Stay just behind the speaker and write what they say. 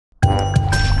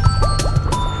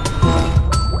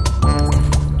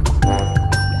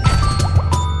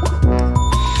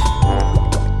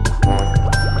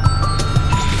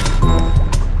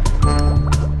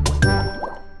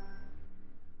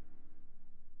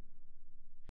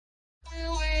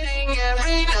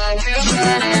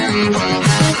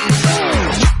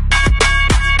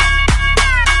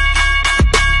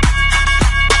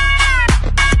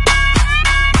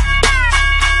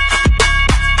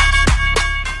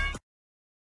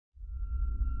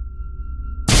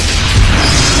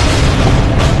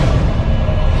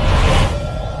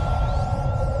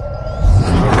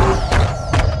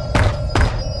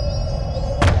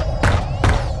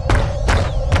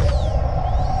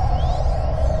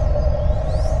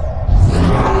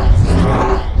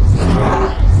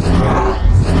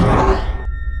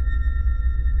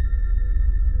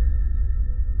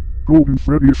Golden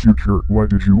Freddy future, why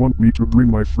did you want me to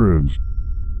bring my friends?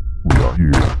 We are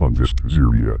here on this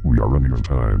area. We are running on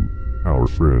time. Our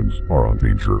friends are on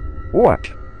danger. What?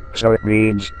 So it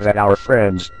means that our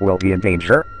friends will be in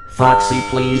danger? Foxy,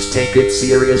 please take it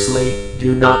seriously.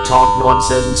 Do not talk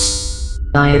nonsense.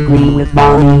 I agree with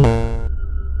Bonnie.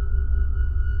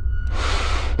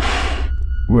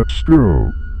 Let's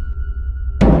go.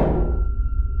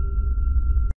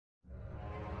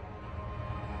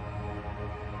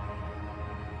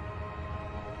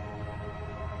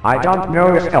 I don't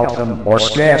know if help them or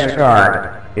stay as a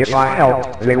guard. If I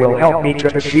help, they will help me to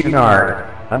defeat an guard.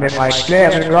 And if I stay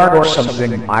as a guard or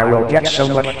something, I will get so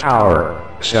much power.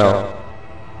 So,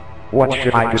 what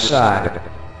should I decide?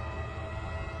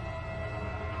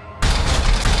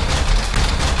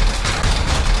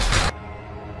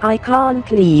 I can't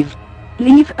leave.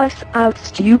 Leave us out,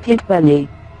 stupid bunny.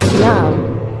 Now.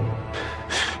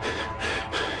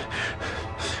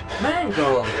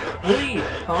 Mango, please,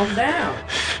 calm down.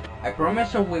 I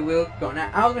promise you we will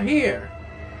gonna out of here.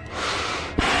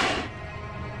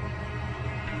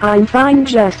 I'm fine,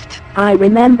 just, I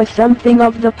remember something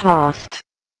of the past.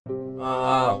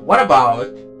 What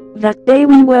about? That day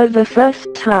we were the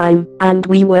first time, and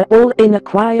we were all in a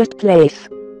quiet place.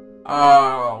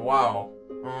 Wow.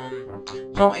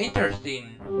 So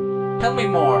interesting. Tell me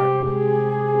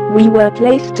more. We were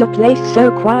place to place so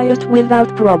quiet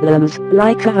without problems,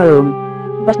 like a home.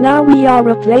 But now we are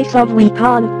a place of we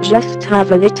can't just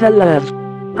have a little love.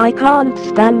 I can't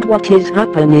stand what is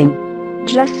happening.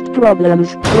 Just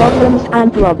problems, problems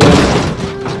and problems.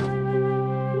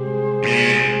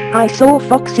 I saw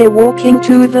Foxy walking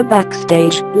to the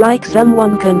backstage, like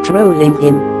someone controlling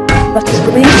him. But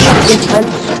Screech it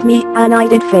punched me and I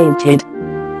did fainted.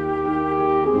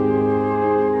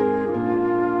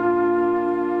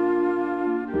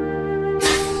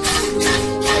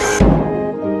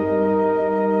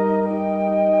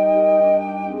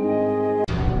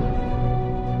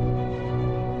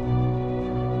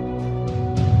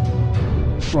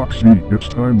 Foxy, it's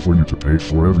time for you to pay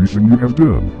for everything you have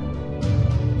done.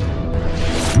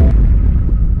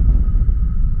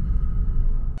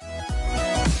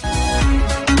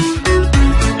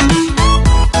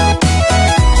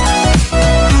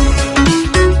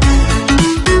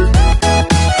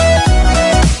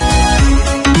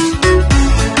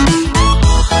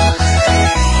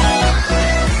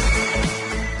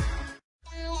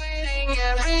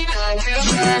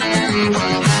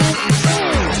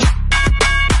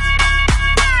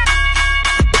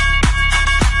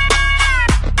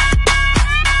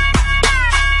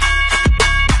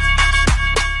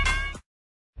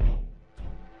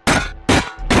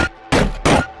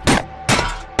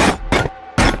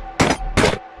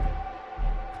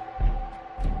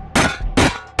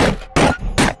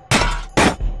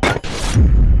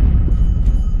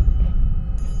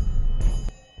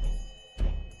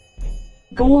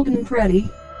 Golden Freddy,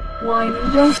 why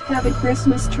you don't have a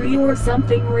Christmas tree or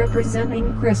something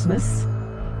representing Christmas?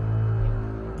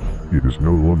 It is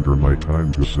no longer my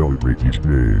time to celebrate these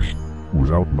days,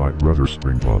 without my brother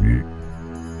Spring Bonnie.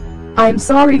 I'm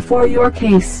sorry for your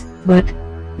case, but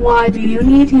why do you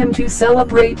need him to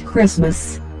celebrate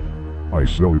Christmas? I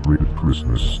celebrated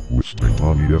Christmas with Spring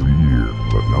Bonnie every year,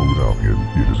 but now without him,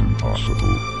 it is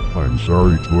impossible. I'm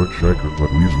sorry Toy Checker,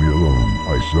 but leave me alone.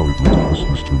 I celebrate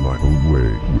Christmas to my own way,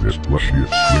 with this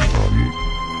plushiest Spring Bonnie.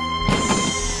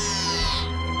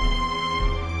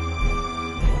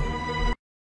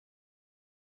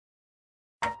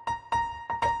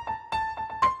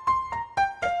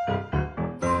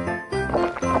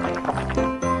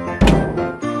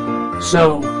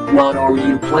 So, what are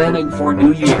you planning for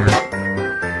New Year?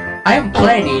 I am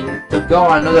planning to go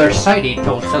another city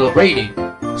to celebrate it.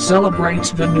 Celebrate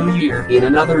the New Year in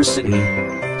another city.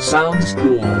 Sounds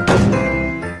cool.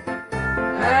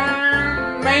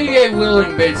 Maybe I will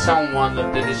invite someone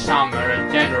of the December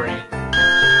and January.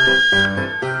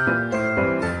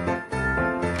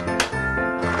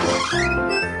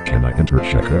 Can I enter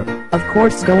Checker? Of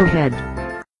course, go ahead.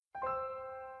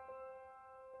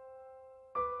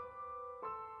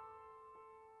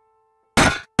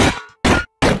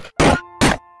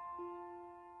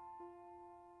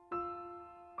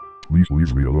 please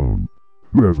leave me alone.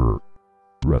 Whoever.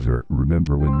 Brother,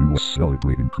 remember when we was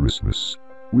celebrating Christmas?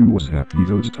 We was happy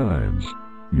those times.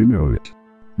 You know it.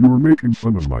 You were making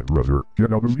fun of my brother.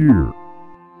 Get out of here.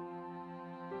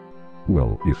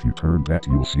 Well, if you turn back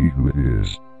you'll see who it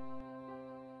is.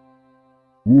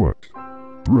 What?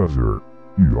 Brother,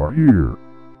 you are here.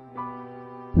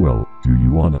 Well, do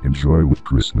you wanna enjoy with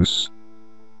Christmas?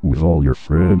 With all your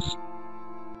friends?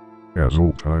 As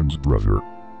old times, brother.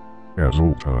 As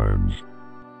old times.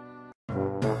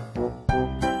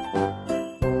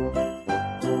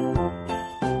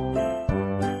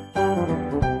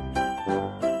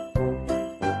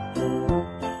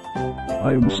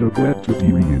 I am so glad to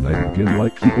be reunited again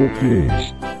like the old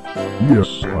days.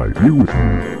 Yes, I agree with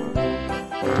you.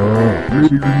 Maybe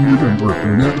do you remember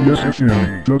when that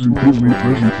SFM doesn't give me a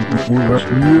present before last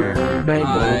year?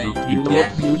 Mango, you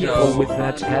look beautiful with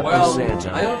that hat of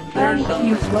Santa. I don't Thank care.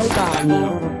 you for Barney.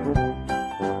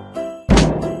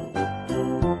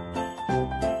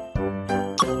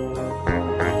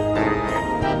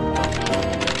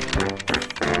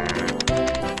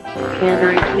 Can I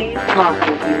please talk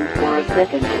with you for a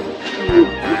second?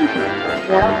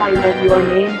 Well, I know your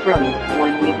name from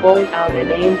when we pulled out a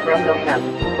name from the hat,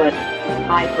 but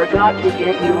I forgot to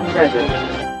get you a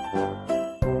present.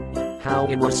 How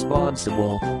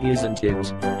irresponsible, isn't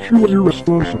it? She was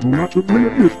irresponsible not to bring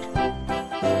a gift.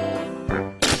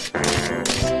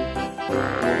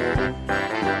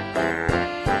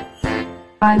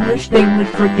 I wish they would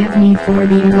forgive me for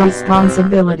the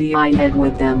irresponsibility I had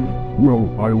with them. Well,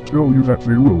 I'll tell you that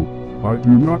they will. I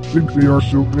do not think they are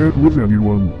so bad with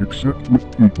anyone except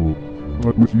with people.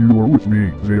 But with you or with me,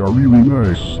 they are really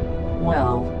nice.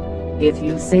 Well, if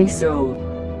you say so.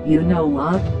 You know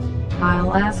what?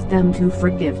 I'll ask them to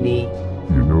forgive me.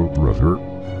 You know, brother,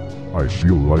 I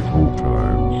feel like old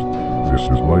times. This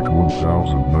is like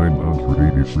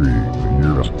 1983, the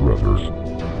year us brothers.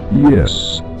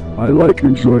 Yes, I like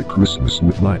enjoy Christmas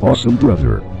with my awesome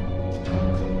brother.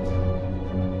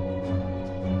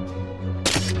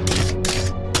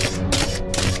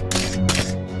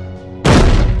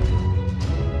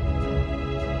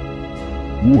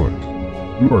 What?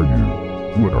 Who are you?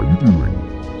 What are you doing?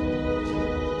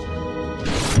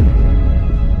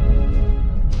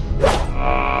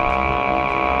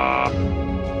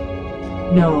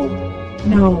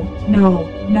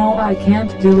 No, I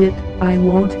can't do it. I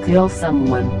won't kill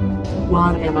someone.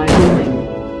 What am I doing?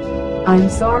 I'm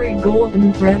sorry,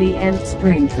 Golden Freddy and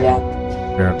Springtrap.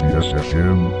 At the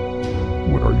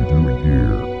SFM? What are you doing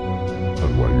here?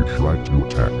 And why you tried to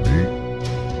attack me?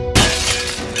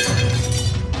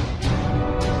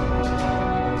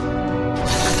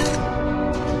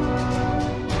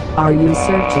 Are you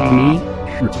searching me?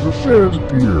 Shit, the feds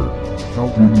appear. How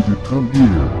did you come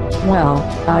here? Well,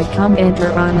 I come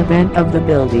enter on a vent of the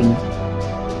building.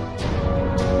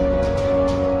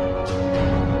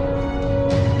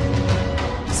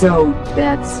 So,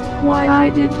 that's why I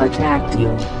did attack you.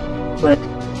 But,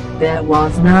 that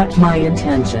was not my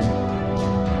intention.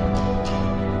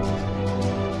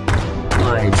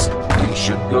 Guys, we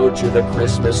should go to the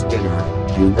Christmas dinner,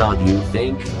 do not you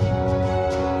think?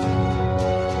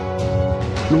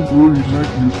 Don't worry,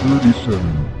 Zack, you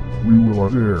 37. We will are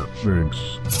there,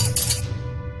 thanks.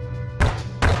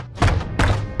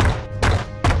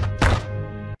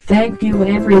 Thank you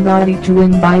everybody to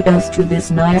invite us to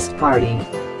this nice party.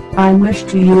 I wish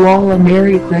to you all a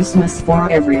Merry Christmas for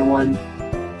everyone.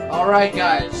 Alright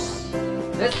guys,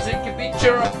 let's take a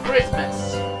picture of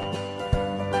Christmas.